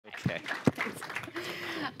okay.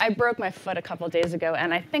 I broke my foot a couple days ago,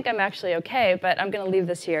 and I think I'm actually okay, but I'm going to leave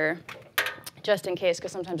this here just in case,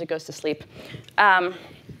 because sometimes it goes to sleep. Thank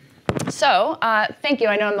you.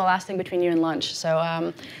 I know I'm the last thing between you and lunch, so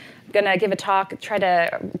I'm going to give a talk, try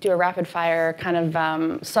to do a rapid-fire kind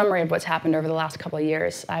of summary of what's happened over the last couple of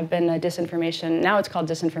years. I've been a disinformation, now it's called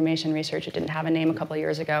disinformation research. It didn't have a name a couple of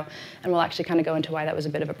years ago, and we'll actually kind of go into why that was a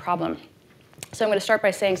bit of a problem. So I'm going to start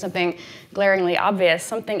by saying something glaringly obvious.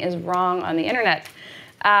 Something is wrong on the internet.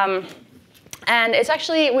 And it's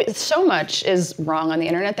actually, so much is wrong on the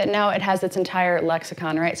internet that now it has its entire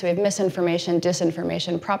lexicon, right? So we have misinformation,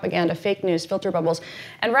 disinformation, propaganda, fake news, filter bubbles.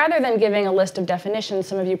 And rather than giving a list of definitions,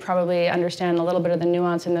 some of you probably understand a little bit of the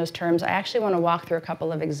nuance in those terms, I actually want to walk through a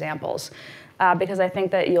couple of examples. Because I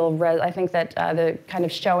think that the kind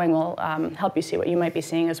of showing will help you see what you might be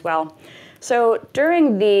seeing as well. So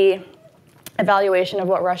during the evaluation of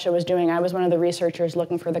what Russia was doing, I was one of the researchers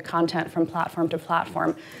looking for the content from platform to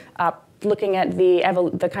platform, looking at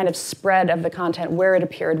the kind of spread of the content, where it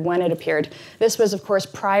appeared, when it appeared. This was, of course,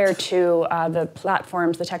 prior to the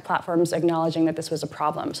tech platforms acknowledging that this was a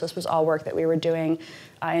problem. So this was all work that we were doing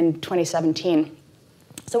in 2017.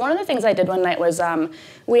 So one of the things I did one night was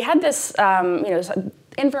we had this,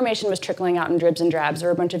 information was trickling out in dribs and drabs. There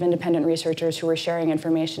were a bunch of independent researchers who were sharing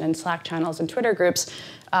information in Slack channels and Twitter groups.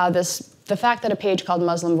 The fact that a page called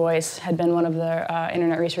Muslim Voice had been one of the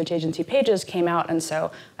Internet Research Agency pages came out, and so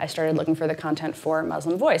I started looking for the content for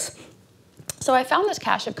Muslim Voice. So I found this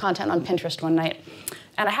cache of content on Pinterest one night,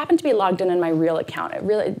 and I happened to be logged in my real account. It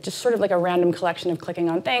really just sort of like a random collection of clicking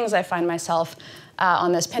on things. I find myself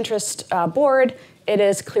on this Pinterest board. It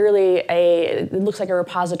is clearly it looks like a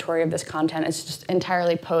repository of this content. It's just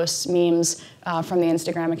entirely posts, memes from the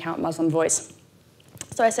Instagram account Muslim Voice.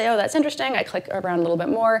 So I say, oh, that's interesting. I click around a little bit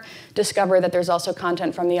more, discover that there's also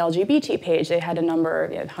content from the LGBT page. They had a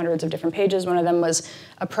number, hundreds of different pages. One of them was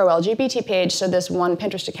a pro-LGBT page. So this one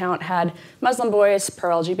Pinterest account had Muslim Voice,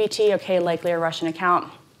 pro-LGBT, okay, likely a Russian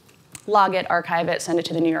account. Log it, archive it, send it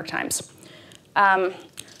to the New York Times.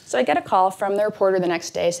 So I get a call from the reporter the next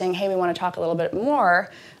day saying, hey, we want to talk a little bit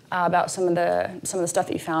more about some of the stuff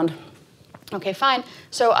that you found. Okay, fine.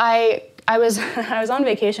 So I was on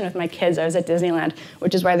vacation with my kids. I was at Disneyland,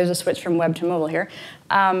 which is why there's a switch from web to mobile here.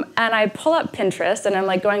 And I pull up Pinterest, and I'm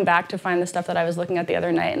like going back to find the stuff that I was looking at the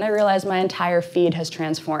other night, and I realize my entire feed has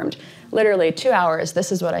transformed. Literally 2 hours,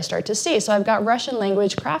 this is what I start to see. So I've got Russian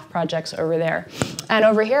language craft projects over there. And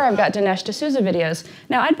over here, I've got Dinesh D'Souza videos.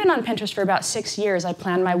 Now, I'd been on Pinterest for about 6 years. I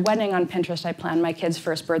planned my wedding on Pinterest. I planned my kid's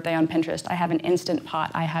first birthday on Pinterest. I have an Instant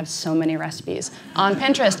Pot. I have so many recipes on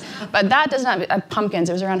Pinterest. But that does not, pumpkins,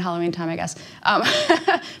 it was around Halloween time, I guess.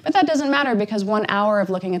 But that doesn't matter, because 1 hour of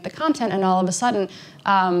looking at the content, and all of a sudden,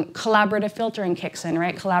 collaborative filtering kicks in,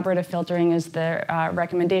 right? Collaborative filtering is the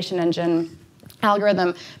recommendation engine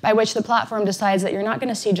algorithm by which the platform decides that you're not going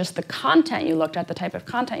to see just the content you looked at, the type of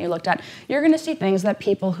content you looked at. You're going to see things that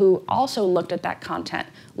people who also looked at that content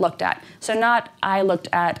looked at. So not, I looked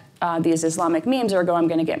at these Islamic memes, ergo I'm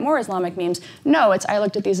going to get more Islamic memes. No, it's I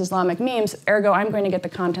looked at these Islamic memes, ergo I'm going to get the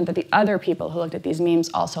content that the other people who looked at these memes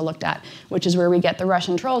also looked at, which is where we get the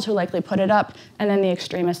Russian trolls who likely put it up, and then the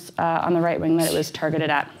extremists on the right wing that it was targeted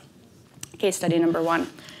at. Case study number 1.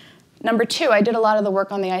 Number 2, I did a lot of the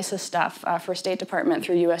work on the ISIS stuff for State Department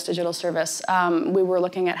through US Digital Service. We were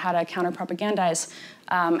looking at how to counter-propagandize,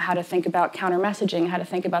 how to think about counter-messaging, how to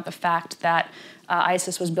think about the fact that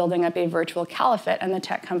ISIS was building up a virtual caliphate, and the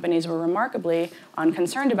tech companies were remarkably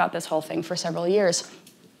unconcerned about this whole thing for several years.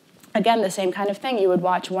 Again, the same kind of thing. You would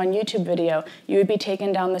watch one YouTube video. You would be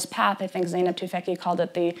taken down this path. I think Zeynep Tufekci called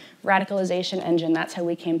it the radicalization engine. That's how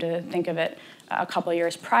we came to think of it a couple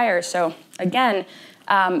years prior. So again,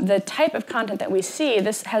 the type of content that we see,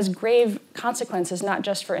 this has grave consequences, not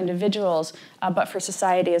just for individuals, but for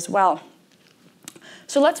society as well.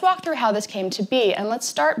 So let's walk through how this came to be, and let's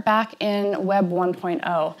start back in Web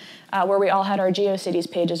 1.0, where we all had our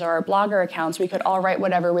GeoCities pages or our Blogger accounts. We could all write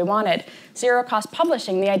whatever we wanted. Zero-cost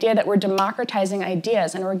publishing, the idea that we're democratizing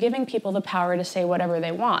ideas and we're giving people the power to say whatever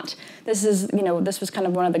they want. This is, this was kind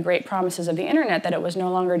of one of the great promises of the internet, that it was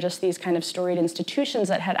no longer just these kind of storied institutions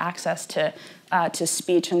that had access to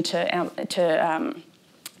speech and to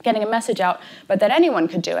getting a message out, but that anyone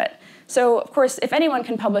could do it. So, of course, if anyone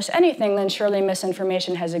can publish anything, then surely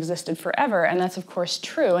misinformation has existed forever, and that's, of course,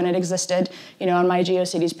 true, and it existed, on my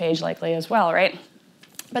GeoCities page likely as well, right?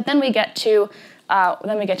 But then we get to Web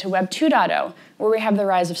 2.0, where we have the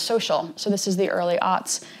rise of social. So this is the early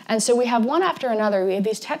aughts. And so we have one after another, we have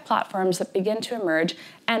these tech platforms that begin to emerge,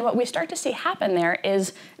 and what we start to see happen there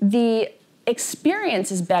is the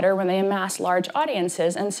experience is better when they amass large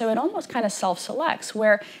audiences, and so it almost kind of self-selects,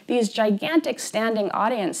 where these gigantic standing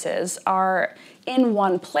audiences are in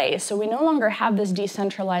one place. So we no longer have this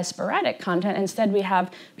decentralized sporadic content. Instead, we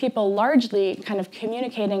have people largely kind of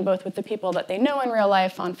communicating both with the people that they know in real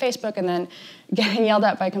life on Facebook and then getting yelled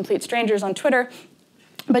at by complete strangers on Twitter.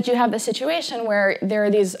 But you have the situation where there are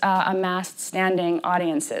these amassed standing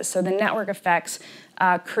audiences. So the network effects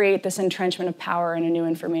create this entrenchment of power in a new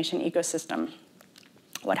information ecosystem.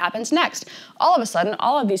 What happens next? All of a sudden,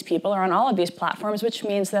 all of these people are on all of these platforms, which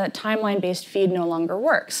means that timeline-based feed no longer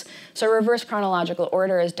works. So reverse chronological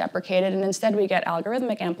order is deprecated, and instead we get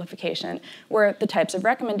algorithmic amplification, where the types of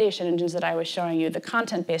recommendation engines that I was showing you, the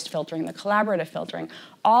content-based filtering, the collaborative filtering,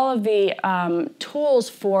 all of the tools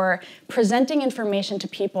for presenting information to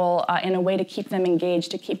people in a way to keep them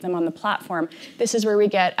engaged, to keep them on the platform. This is where we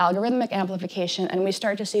get algorithmic amplification, and we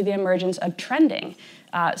start to see the emergence of trending.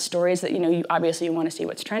 Stories that, obviously you want to see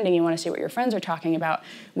what's trending, you want to see what your friends are talking about.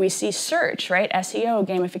 We see search, right? SEO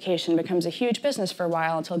gamification becomes a huge business for a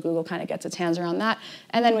while until Google kind of gets its hands around that.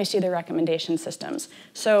 And then we see the recommendation systems.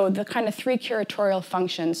 So the kind of three curatorial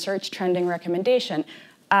functions, search, trending, recommendation,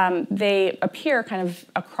 they appear kind of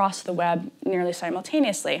across the web nearly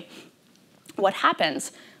simultaneously. What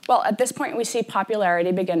happens? Well, at this point, we see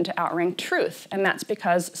popularity begin to outrank truth, and that's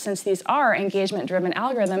because since these are engagement-driven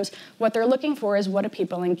algorithms, what they're looking for is what do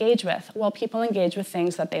people engage with? Well, people engage with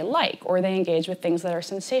things that they like, or they engage with things that are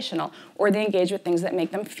sensational, or they engage with things that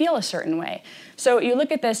make them feel a certain way. So you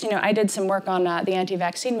look at this, I did some work on the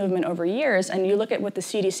anti-vaccine movement over years, and you look at what the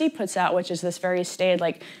CDC puts out, which is this very staid,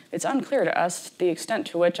 like, it's unclear to us the extent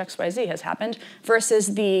to which XYZ has happened,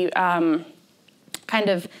 versus the kind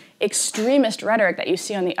of extremist rhetoric that you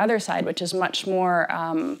see on the other side, which is much more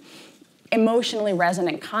emotionally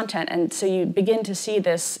resonant content. And so you begin to see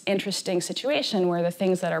this interesting situation where the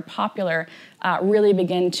things that are popular really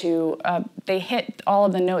begin to, they hit all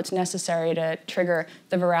of the notes necessary to trigger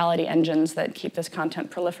the virality engines that keep this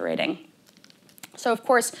content proliferating. So of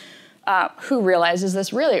course, who realizes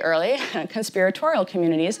this really early? Conspiratorial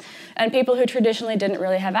communities and people who traditionally didn't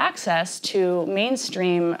really have access to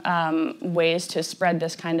mainstream ways to spread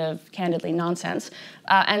this kind of candidly nonsense.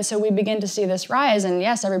 And so we begin to see this rise, and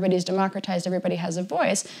yes, everybody's democratized, everybody has a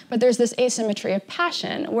voice, but there's this asymmetry of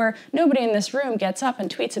passion where nobody in this room gets up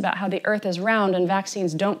and tweets about how the earth is round and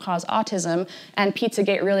vaccines don't cause autism and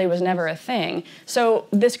Pizzagate really was never a thing. So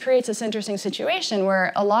this creates this interesting situation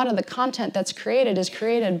where a lot of the content that's created is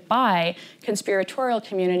created by conspiratorial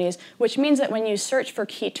communities, which means that when you search for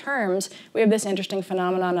key terms, we have this interesting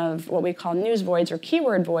phenomenon of what we call news voids or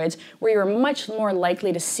keyword voids, where you're much more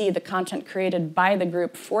likely to see the content created by the group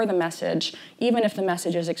for the message, even if the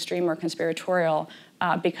message is extreme or conspiratorial,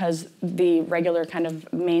 because the regular kind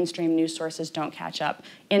of mainstream news sources don't catch up.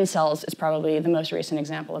 Incels is probably the most recent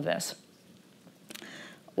example of this.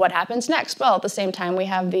 What happens next? Well, at the same time, we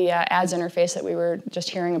have the ads interface that we were just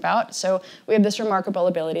hearing about. So we have this remarkable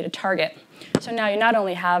ability to target. So now you not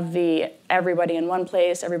only have the everybody in one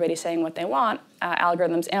place, everybody saying what they want,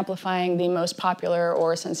 algorithms amplifying the most popular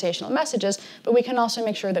or sensational messages, but we can also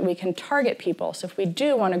make sure that we can target people. So if we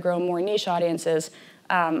do want to grow more niche audiences,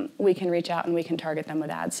 we can reach out and we can target them with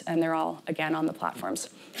ads, and they're all, again, on the platforms.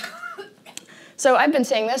 So I've been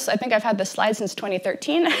saying this, I think I've had this slide since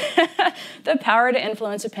 2013. The power to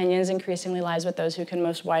influence opinions increasingly lies with those who can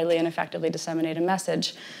most widely and effectively disseminate a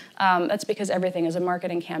message. That's because everything is a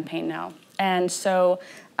marketing campaign now. And so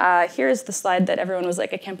here's the slide that everyone was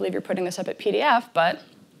like, I can't believe you're putting this up at PDF, but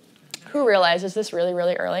who realizes this really,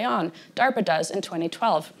 really early on? DARPA does in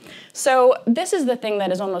 2012. So this is the thing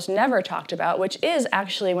that is almost never talked about, which is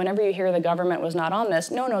actually, whenever you hear the government was not on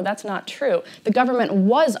this, no, that's not true. The government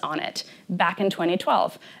was on it back in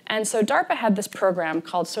 2012. And so DARPA had this program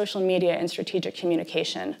called Social Media and Strategic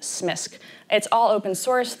Communication, SMISC. It's all open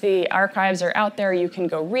source. The archives are out there. You can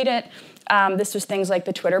go read it. This was things like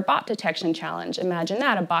the Twitter bot detection challenge. Imagine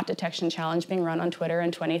that, a bot detection challenge being run on Twitter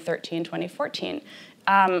in 2013, 2014.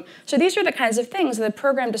 So these are the kinds of things. The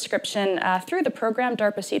program description, through the program,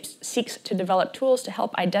 DARPA seeks to develop tools to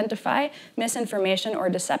help identify misinformation or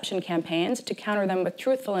deception campaigns to counter them with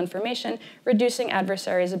truthful information, reducing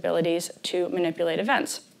adversaries' abilities to manipulate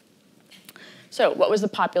events. So what was the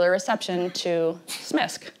popular reception to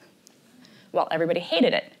SMISC? Well, everybody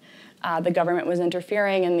hated it. The government was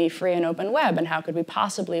interfering in the free and open web, and how could we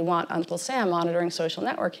possibly want Uncle Sam monitoring social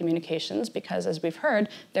network communications? Because, as we've heard,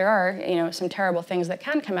 there are some terrible things that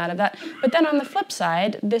can come out of that. But then on the flip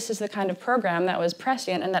side, this is the kind of program that was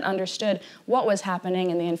prescient and that understood what was happening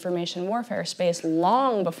in the information warfare space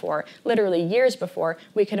long before, literally years before,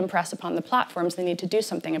 we could impress upon the platforms the need to do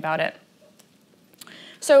something about it.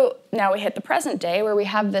 So now we hit the present day where we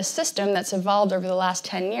have this system that's evolved over the last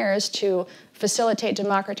 10 years to facilitate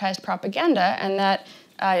democratized propaganda, and that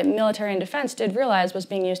military and defense did realize was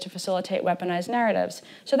being used to facilitate weaponized narratives.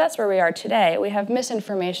 So that's where we are today. We have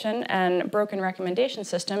misinformation and broken recommendation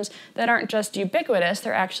systems that aren't just ubiquitous,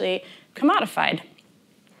 they're actually commodified.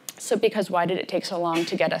 So because why did it take so long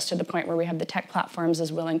to get us to the point where we have the tech platforms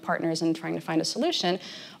as willing partners and trying to find a solution?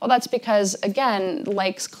 Well, that's because, again,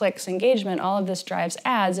 likes, clicks, engagement, all of this drives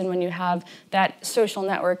ads, and when you have that social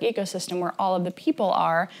network ecosystem where all of the people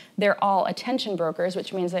are, they're all attention brokers,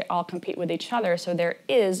 which means they all compete with each other, so there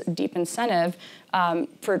is deep incentive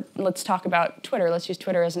let's talk about Twitter. Let's use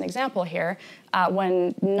Twitter as an example here.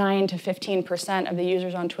 When 9 to 15% of the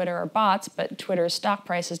users on Twitter are bots, but Twitter's stock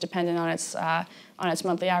price is dependent on its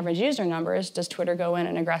monthly average user numbers, does Twitter go in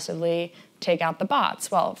and aggressively take out the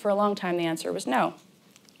bots? Well, for a long time, the answer was no.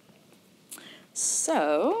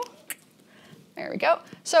 So, there we go.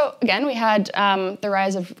 So again, we had the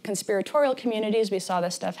rise of conspiratorial communities. We saw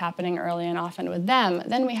this stuff happening early and often with them.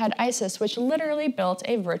 Then we had ISIS, which literally built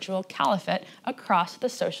a virtual caliphate across the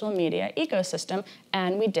social media ecosystem,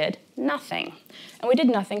 and we did nothing. And we did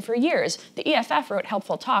nothing for years. The EFF wrote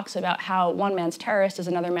helpful talks about how one man's terrorist is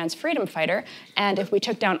another man's freedom fighter, and if we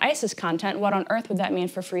took down ISIS content, what on earth would that mean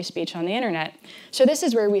for free speech on the internet? So this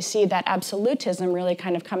is where we see that absolutism really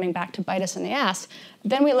kind of coming back to bite us in the ass.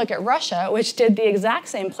 Then we look at Russia, which did the exact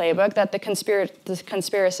same playbook that the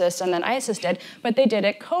conspiracists and then ISIS did, but they did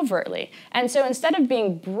it covertly. And so instead of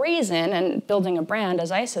being brazen and building a brand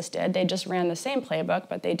as ISIS did, they just ran the same playbook,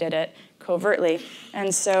 but they did it covertly.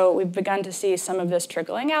 And so we've begun to see some of this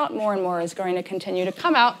trickling out. More and more is going to continue to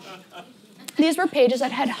come out. These were pages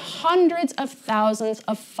that had hundreds of thousands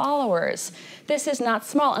of followers. This is not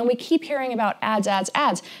small, and we keep hearing about ads, ads,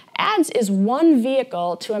 ads. Ads is one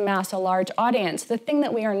vehicle to amass a large audience. The thing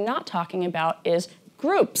that we are not talking about is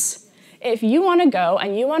groups. If you want to go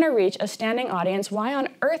and you want to reach a standing audience, why on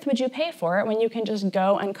earth would you pay for it when you can just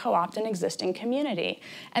go and co-opt an existing community?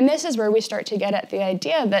 And this is where we start to get at the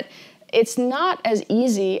idea that it's not as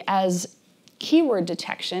easy as keyword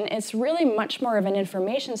detection. It's really much more of an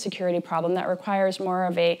information security problem that requires more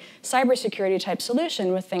of a cybersecurity type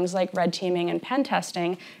solution with things like red teaming and pen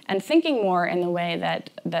testing, and thinking more in the way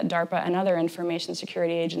that DARPA and other information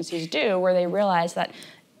security agencies do, where they realize that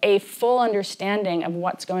a full understanding of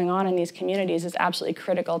what's going on in these communities is absolutely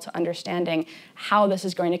critical to understanding how this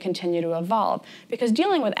is going to continue to evolve. Because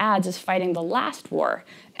dealing with ads is fighting the last war.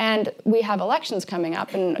 And we have elections coming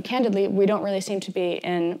up, and candidly, we don't really seem to be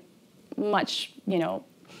in much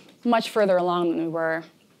further along than we were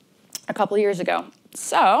a couple years ago.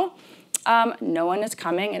 So no one is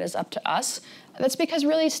coming, it is up to us. That's because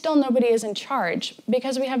really still nobody is in charge,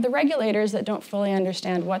 because we have the regulators that don't fully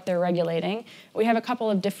understand what they're regulating. We have a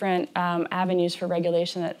couple of different avenues for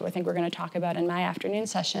regulation that I think we're going to talk about in my afternoon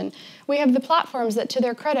session. We have the platforms that, to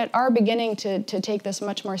their credit, are beginning to take this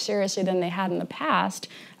much more seriously than they had in the past,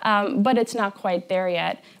 but it's not quite there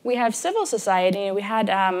yet. We have civil society. We had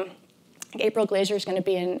April Glazer is going to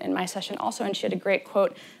be in my session also, and she had a great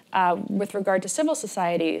quote with regard to civil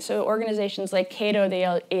society. So organizations like Cato,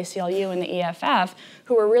 the ACLU, and the EFF,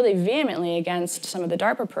 who were really vehemently against some of the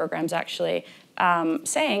DARPA programs, actually,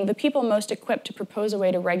 saying the people most equipped to propose a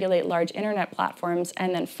way to regulate large internet platforms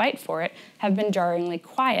and then fight for it have been jarringly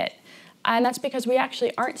quiet. And that's because we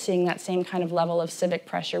actually aren't seeing that same kind of level of civic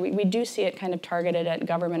pressure. We do see it kind of targeted at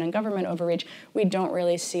government and government overreach. We don't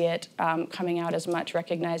really see it coming out as much,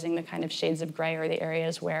 recognizing the kind of shades of gray or the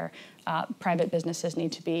areas where private businesses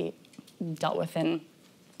need to be dealt with in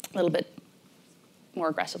a little bit more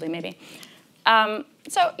aggressively, maybe.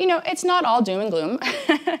 So, it's not all doom and gloom.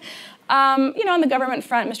 On the government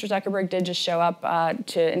front, Mr. Zuckerberg did just show up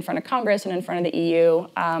in front of Congress and in front of the EU.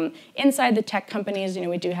 Inside the tech companies,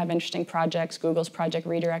 we do have interesting projects. Google's Project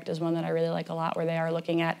Redirect is one that I really like a lot, where they are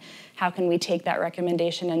looking at how can we take that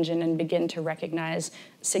recommendation engine and begin to recognize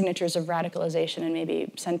signatures of radicalization and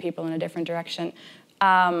maybe send people in a different direction.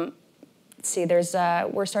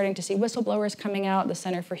 We're starting to see whistleblowers coming out. The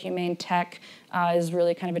Center for Humane Tech is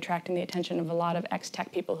really kind of attracting the attention of a lot of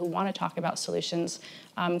ex-tech people who want to talk about solutions,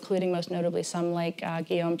 including most notably some like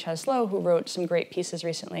Guillaume Cheslow, who wrote some great pieces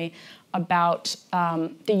recently about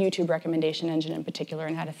the YouTube recommendation engine in particular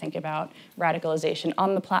and how to think about radicalization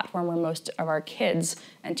on the platform where most of our kids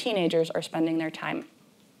and teenagers are spending their time.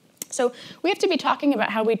 So we have to be talking about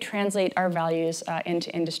how we translate our values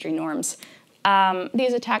into industry norms.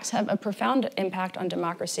 These attacks have a profound impact on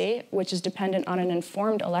democracy, which is dependent on an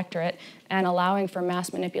informed electorate, and allowing for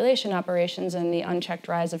mass manipulation operations and the unchecked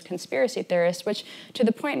rise of conspiracy theorists, which, to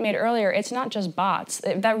the point made earlier, it's not just bots.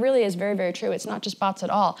 That really is very, very true. It's not just bots at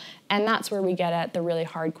all. And that's where we get at the really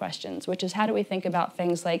hard questions, which is how do we think about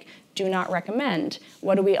things like do not recommend?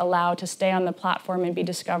 What do we allow to stay on the platform and be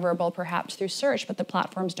discoverable perhaps through search, but the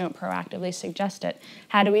platforms don't proactively suggest it?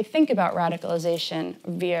 How do we think about radicalization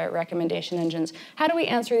via recommendation engines? How do we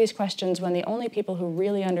answer these questions when the only people who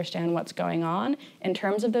really understand what's going on in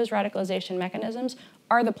terms of those radicalization mechanisms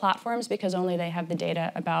are the platforms, because only they have the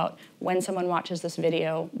data about when someone watches this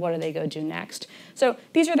video, what do they go do next? So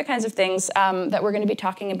these are the kinds of things that we're going to be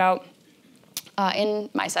talking about in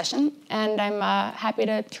my session, and I'm happy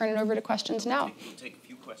to turn it over to questions now. We'll take a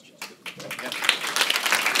few questions. Yeah.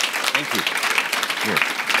 Thank you. Here,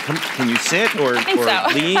 can you sit or so.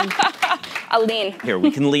 lean? I'll lean. Here,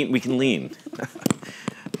 we can lean. We can lean.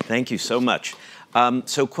 Thank you so much.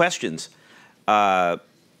 So questions. The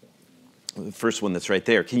first one that's right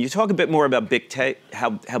there. Can you talk a bit more about big tech? How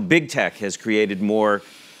big tech has created more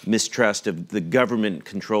mistrust of the government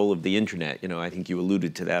control of the internet? You know, I think you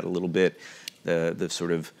alluded to that a little bit. The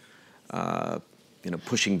sort of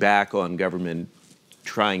pushing back on government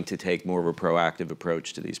trying to take more of a proactive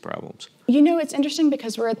approach to these problems. You know, it's interesting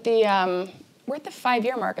because we're at the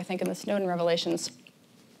 5-year mark, I think, in the Snowden revelations,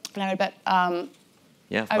 and I would bet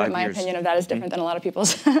yeah, 5 years. My opinion of that is different than a lot of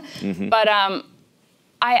people's. But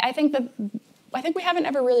I think we haven't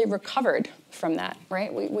ever really recovered from that,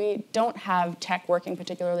 right? We don't have tech working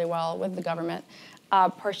particularly well with the government.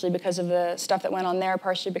 Partially because of the stuff that went on there,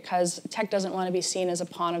 partially because tech doesn't want to be seen as a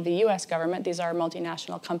pawn of the U.S. government. These are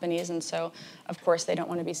multinational companies, and so of course they don't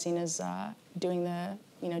want to be seen as doing the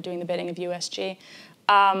bidding of USG.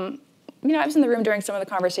 I was in the room during some of the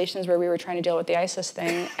conversations where we were trying to deal with the ISIS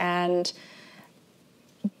thing, and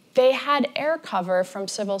they had air cover from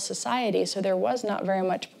civil society, so there was not very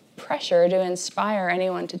much pressure to inspire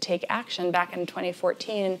anyone to take action back in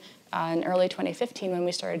 2014 and early 2015 when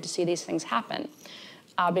we started to see these things happen.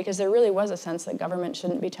 Because there really was a sense that government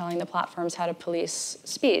shouldn't be telling the platforms how to police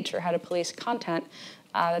speech or how to police content,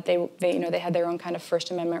 that they had their own kind of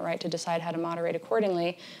First Amendment right to decide how to moderate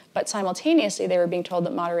accordingly, but simultaneously they were being told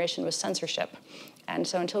that moderation was censorship. And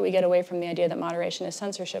so until we get away from the idea that moderation is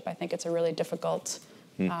censorship, I think it's a really difficult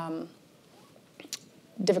to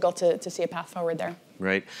see a path forward there.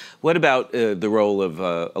 Right. What about the role of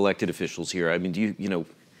elected officials here? I mean, do you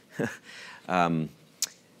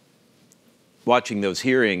watching those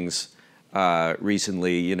hearings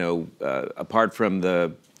recently, apart from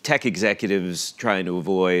the tech executives trying to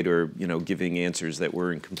avoid or, giving answers that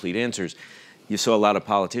were incomplete answers, you saw a lot of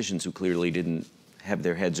politicians who clearly didn't have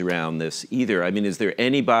their heads around this either. I mean, is there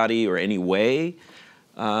anybody or any way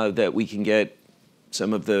that we can get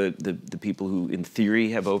some of the people who, in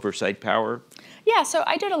theory, have oversight power? Yeah, so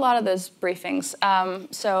I did a lot of those briefings.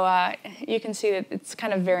 You can see that it's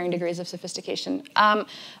kind of varying degrees of sophistication.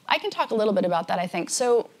 I can talk a little bit about that, I think.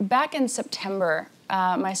 So back in September,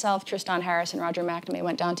 myself, Tristan Harris, and Roger McNamee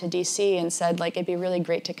went down to DC and said, it'd be really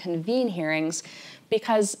great to convene hearings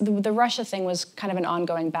because the Russia thing was kind of an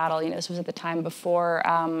ongoing battle. This was at the time before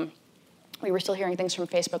we were still hearing things from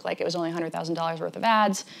Facebook like it was only $100,000 worth of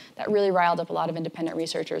ads. That really riled up a lot of independent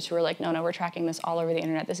researchers who were like, no, we're tracking this all over the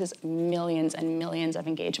internet. This is millions and millions of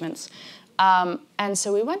engagements. And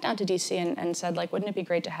so we went down to DC and said, wouldn't it be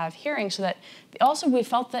great to have hearings so that also we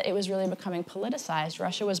felt that it was really becoming politicized.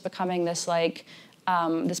 Russia was becoming this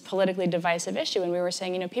this politically divisive issue, and we were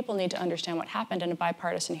saying, people need to understand what happened, and a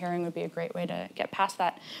bipartisan hearing would be a great way to get past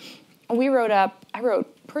that. I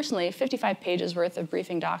wrote personally 55 pages worth of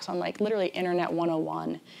briefing docs on literally Internet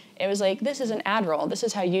 101. It was this is an ad roll. This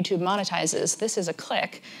is how YouTube monetizes. This is a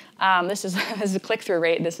click. This is a click-through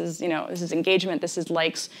rate. This is engagement. This is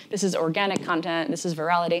likes. This is organic content. This is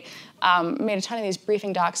virality. Made a ton of these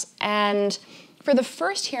briefing docs. And for the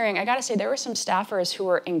first hearing, I got to say, there were some staffers who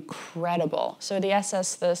were incredible. So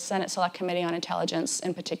the Senate Select Committee on Intelligence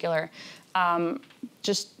in particular,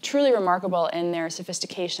 just truly remarkable in their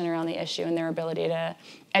sophistication around the issue and their ability to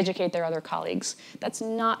educate their other colleagues. That's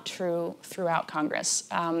not true throughout Congress.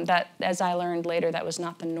 That, as I learned later, that was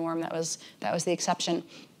not the norm. That was the exception.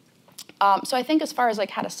 So I think as far as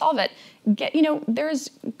how to solve it, there's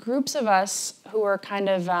groups of us who are kind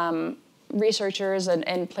of researchers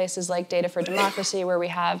in places like Data for Democracy, where we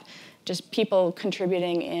have just people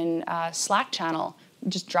contributing in Slack channel,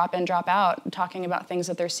 just drop in, drop out, talking about things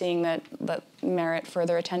that they're seeing that merit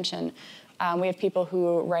further attention. We have people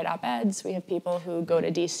who write op-eds. We have people who go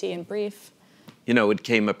to DC and brief. It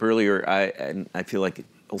came up earlier, and I feel like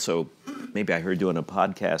also, maybe I heard you on a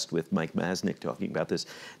podcast with Mike Masnick talking about this,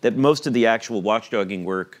 that most of the actual watchdogging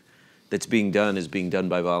work that's being done is being done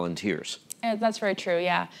by volunteers. That's very true,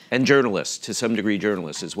 yeah. And journalists, to some degree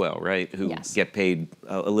journalists as well, right? Who Yes. get paid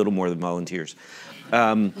a little more than volunteers.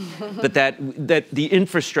 But that the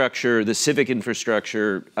infrastructure, the civic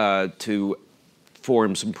infrastructure to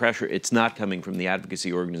form some pressure, it's not coming from the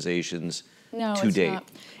advocacy organizations to date. Not.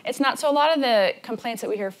 It's not. So a lot of the complaints that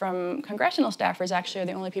we hear from congressional staffers actually are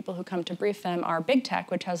the only people who come to brief them are big tech,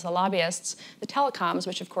 which has the lobbyists, the telecoms,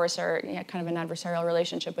 which of course are kind of an adversarial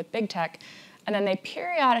relationship with big tech, and then they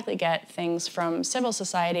periodically get things from civil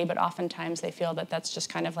society, but oftentimes they feel that that's just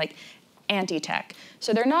kind of like anti-tech.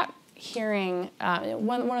 So they're not hearing,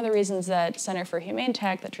 one of the reasons that Center for Humane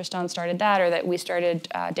Tech, that Tristan started that, or that we started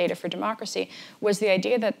Data for Democracy, was the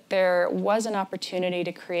idea that there was an opportunity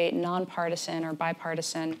to create nonpartisan or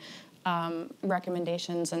bipartisan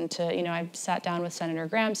recommendations, and to, I've sat down with Senator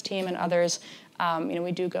Graham's team and others,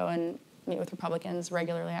 we do go and meet with Republicans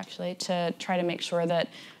regularly, actually, to try to make sure that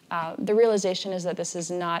the realization is that this is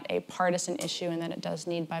not a partisan issue and that it does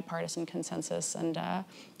need bipartisan consensus, and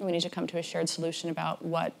we need to come to a shared solution about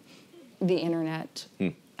what the internet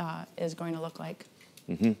is going to look like.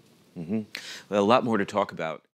 Well, a lot more to talk about.